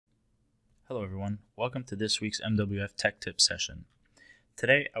Hello everyone, welcome to this week's MWF Tech Tip session.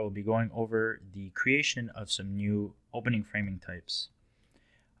 Today I will be going over the creation of some new opening framing types.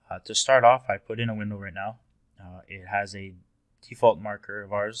 To start off, I put in a window right now. It has a default marker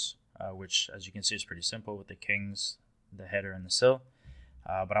of ours, which as you can see is pretty simple with the kings, the header, and the sill.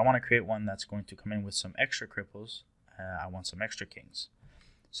 But I want to create one that's going to come in with some extra cripples. I want some extra kings.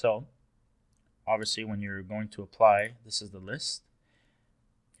 So obviously when you're going to apply, this is the list.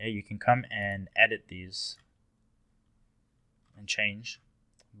 You can come and edit these and change,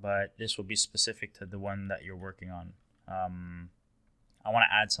 but this will be specific to the one that you're working on. I want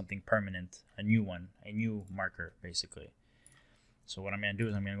to add something permanent, a new one, a new marker basically. So what I'm going to do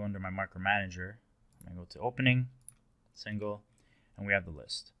is I'm going to go under my marker manager. I'm going to go to opening, single, and we have the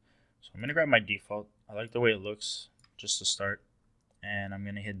list. So I'm going to grab my default. I like the way it looks just to start, and I'm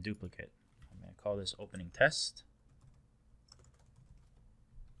going to hit duplicate. I'm going to call this opening test.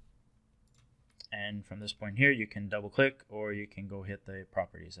 And from this point here, you can double click or you can go hit the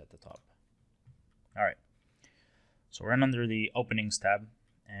properties at the top. All right. So we're in under the openings tab,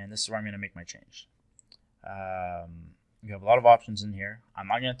 and this is where I'm going to make my change. You have a lot of options in here. I'm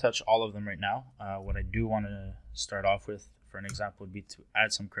not going to touch all of them right now. What I do want to start off with, for an example, would be to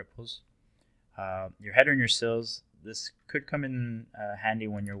add some cripples. Your header and your sills, this could come in handy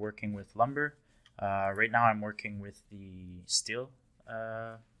when you're working with lumber. Right now I'm working with the steel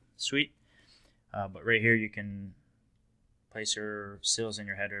suite. But right here you can place your sills and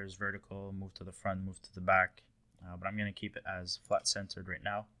your headers vertical, move to the front, move to the back. But I'm going to keep it as flat centered right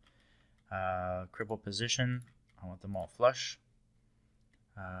now. Cripple position, I want them all flush.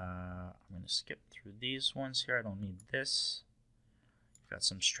 I'm going to skip through these ones here. I don't need this. You've got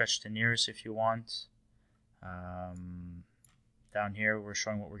some stretch to nearest if you want. Down here we're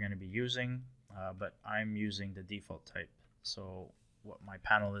showing what we're going to be using, but I'm using the default type. So what my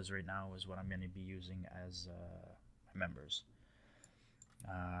panel is right now is what I'm going to be using as my members.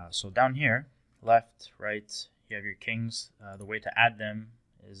 So down here, left, right, you have your kings. The way to add them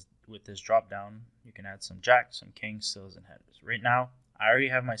is with this drop down. You can add some jacks, some kings, sills, and headers. Right now, I already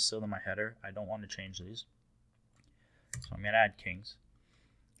have my sill and my header. I don't want to change these. So I'm going to add kings.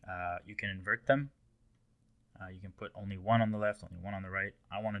 You can invert them. You can put only one on the left, only one on the right.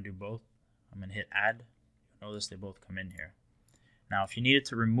 I want to do both. I'm going to hit add. Notice they both come in here. Now, if you needed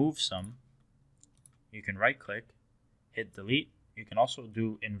to remove some, you can right click, hit delete. You can also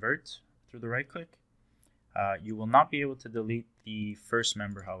do invert through the right click. You will not be able to delete the first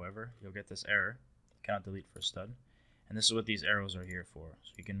member, however. You'll get this error. You cannot delete first stud. And this is what these arrows are here for.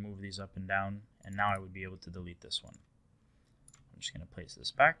 So you can move these up and down, and now I would be able to delete this one. I'm just going to place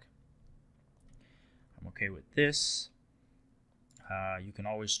this back. I'm okay with this. You can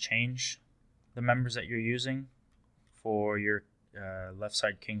always change the members that you're using for your left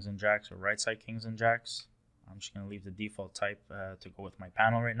side kings and jacks or right side kings and jacks. I'm just going to leave the default type to go with my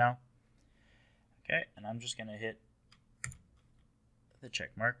panel right now. Okay, and I'm just going to hit the check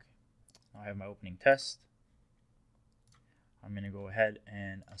mark. I have my opening test. I'm going to go ahead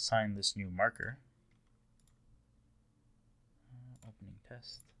and assign this new marker. Opening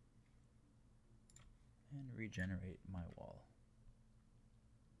test. And regenerate my wall.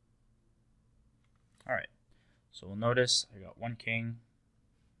 Alright. So we'll notice I got one king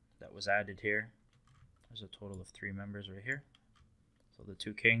that was added here. There's a total of 3 members right here. So the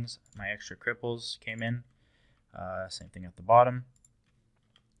 2 kings, my extra cripples came in. Same thing at the bottom.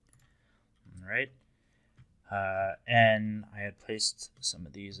 Alright. And I had placed some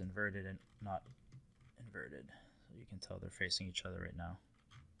of these inverted and not inverted. So you can tell they're facing each other right now.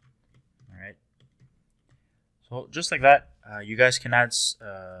 Alright. So just like that, you guys can add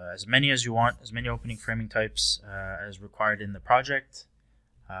as many as you want, as many opening framing types as required in the project.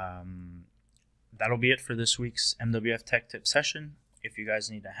 That'll be it for this week's MWF Tech Tip session. If you guys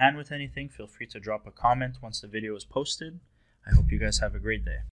need a hand with anything, feel free to drop a comment once the video is posted. I hope you guys have a great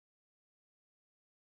day.